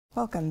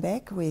Welcome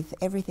back. With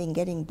everything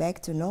getting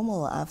back to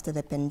normal after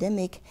the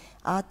pandemic,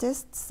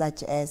 artists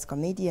such as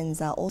comedians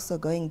are also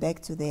going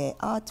back to their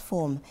art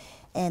form.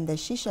 And the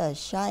Shisha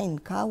Shine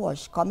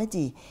Carwash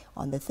comedy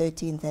on the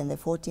 13th and the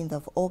 14th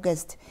of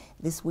August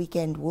this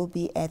weekend will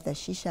be at the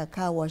Shisha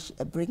Carwash,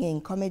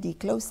 bringing comedy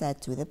closer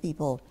to the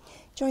people.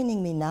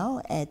 Joining me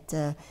now at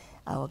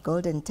our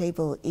golden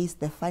table is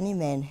the funny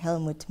man,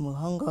 Helmut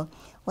Muhongo.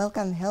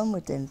 Welcome,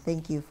 Helmut, and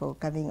thank you for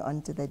coming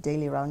on to the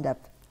Daily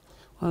Roundup.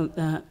 Well,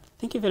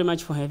 thank you very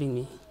much for having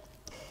me.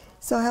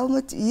 So,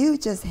 Helmut, you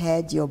just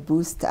had your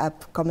Boost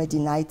Up comedy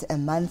night a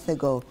month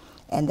ago,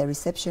 and the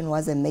reception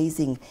was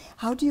amazing.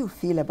 How do you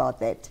feel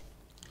about that?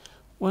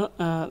 Well,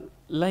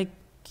 like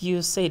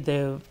you said,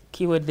 the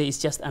keyword there is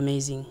just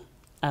amazing.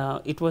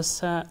 It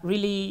was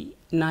really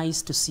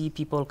nice to see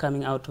people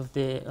coming out of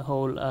the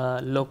whole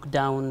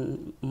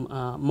lockdown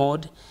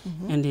mode,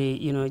 and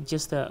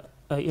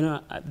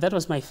that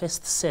was my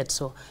first set.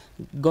 So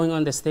going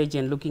on the stage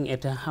and looking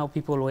at how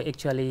people were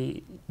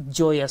actually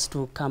joyous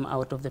to come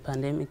out of the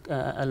pandemic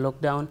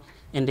lockdown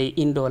and the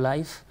indoor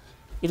life,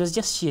 it was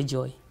just sheer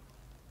joy.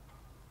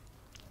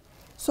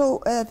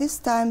 So this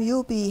time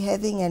you'll be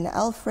having an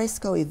al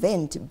fresco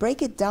event.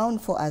 Break it down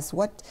for us.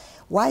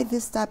 Why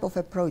this type of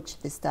approach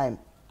this time?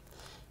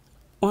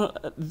 Well,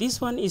 this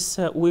one is,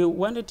 we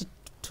wanted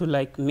to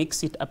like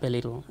mix it up a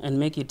little and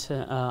make it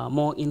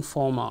more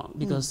informal,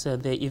 because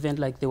the event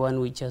like the one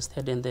we just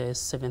had on the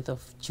 7th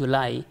of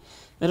July,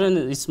 that one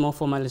is more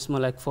formal. It's more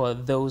like for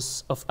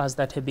those of us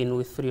that have been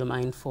with Free Your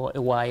Mind for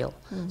a while.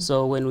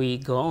 So when we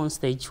go on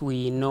stage,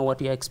 we know what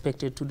we are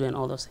expected to do and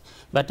all those.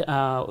 But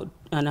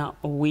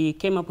we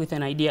came up with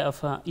an idea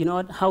of, you know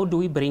what, how do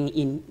we bring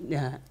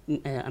in,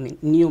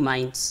 new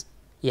minds?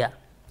 Yeah,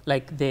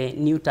 like the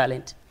new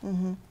talent.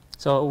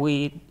 So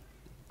we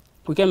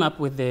came up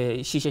with the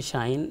Shisha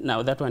Shine.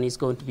 Now that one is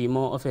going to be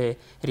more of a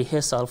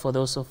rehearsal for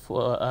those of,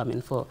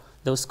 for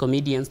those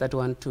comedians that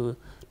want to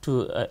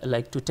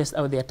test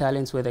out their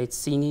talents, whether it's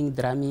singing,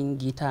 drumming,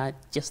 guitar,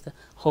 just the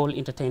whole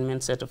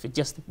entertainment set of it,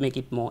 just to make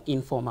it more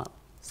informal.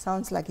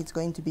 Sounds like it's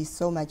going to be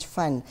so much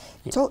fun.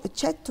 Yeah.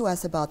 Chat to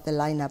us about the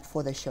lineup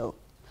for the show.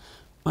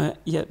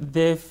 Yeah,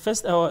 the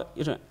first hour,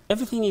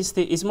 everything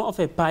is more of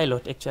a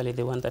pilot, actually,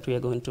 the one that we are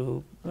going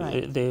to,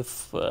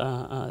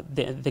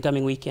 the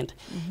coming weekend.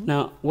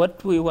 Now,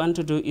 what we want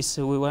to do is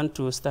we want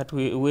to start,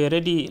 we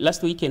already,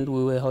 last weekend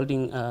we were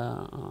holding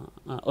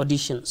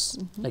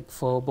auditions, like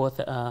for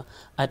both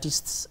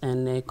artists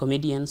and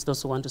comedians,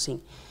 those who want to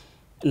sing.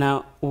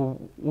 Now,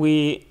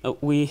 we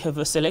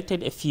have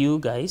selected a few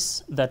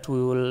guys that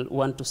we will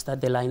want to start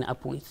the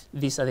lineup with.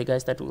 These are the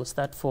guys that we will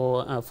start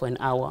for an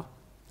hour.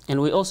 And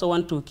we also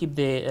want to keep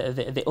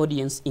the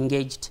audience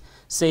engaged.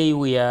 Say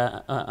we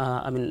are,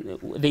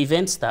 the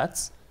event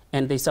starts,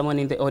 and there's someone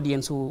in the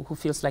audience who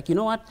feels like, you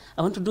know what,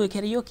 I want to do a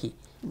karaoke.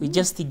 We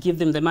just give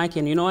them the mic,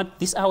 and you know what,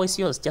 this hour is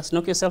yours, just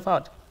knock yourself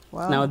out.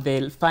 Wow. Now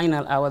the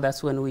final hour,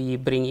 that's when we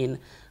bring in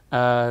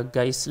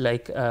guys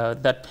like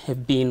that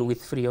have been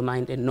with Free Your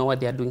Mind and know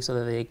what they are doing, so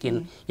that they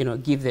can,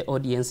 give the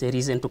audience a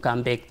reason to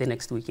come back the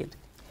next weekend.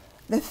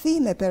 The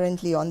theme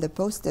apparently on the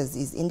posters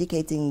is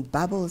indicating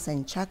bubbles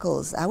and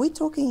chuckles. Are we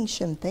talking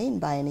champagne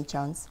by any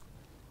chance?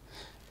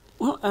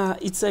 Well,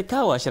 it's a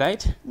car wash,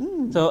 right?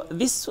 So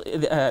this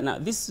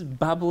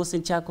bubbles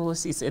and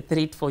chuckles is a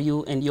treat for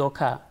you and your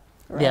car.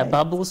 Right. There are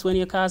bubbles when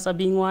your cars are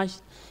being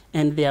washed,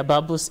 and there are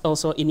bubbles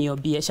also in your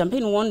beer.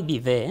 Champagne won't be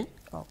there.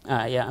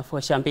 Yeah, for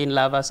champagne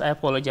lovers, I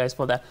apologize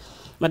for that.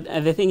 But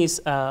the thing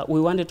is,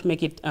 we wanted to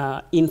make it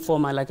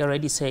informal, like I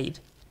already said.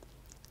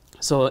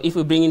 So if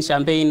we bring in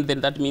champagne,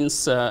 then that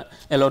means a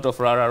lot of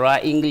rah-rah-rah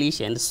English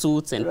and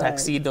suits and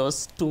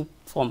tuxedos, too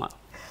formal.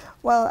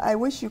 Well, I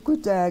wish you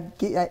could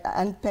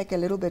unpack a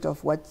little bit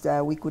of what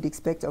we could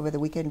expect over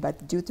the weekend,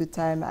 but due to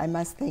time, I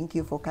must thank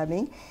you for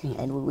coming,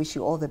 and we wish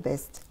you all the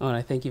best. All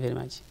right, thank you very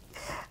much.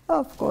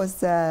 Of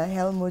course,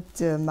 Helmut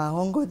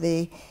Muhongo,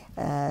 the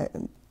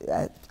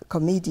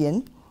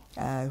comedian,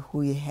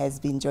 who has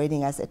been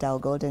joining us at our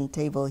golden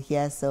table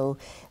here. So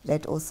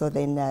that also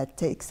then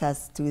takes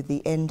us to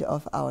the end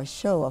of our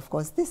show. Of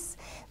course, this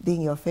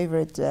being your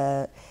favorite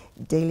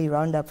Daily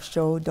Roundup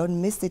show,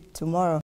 don't miss it tomorrow.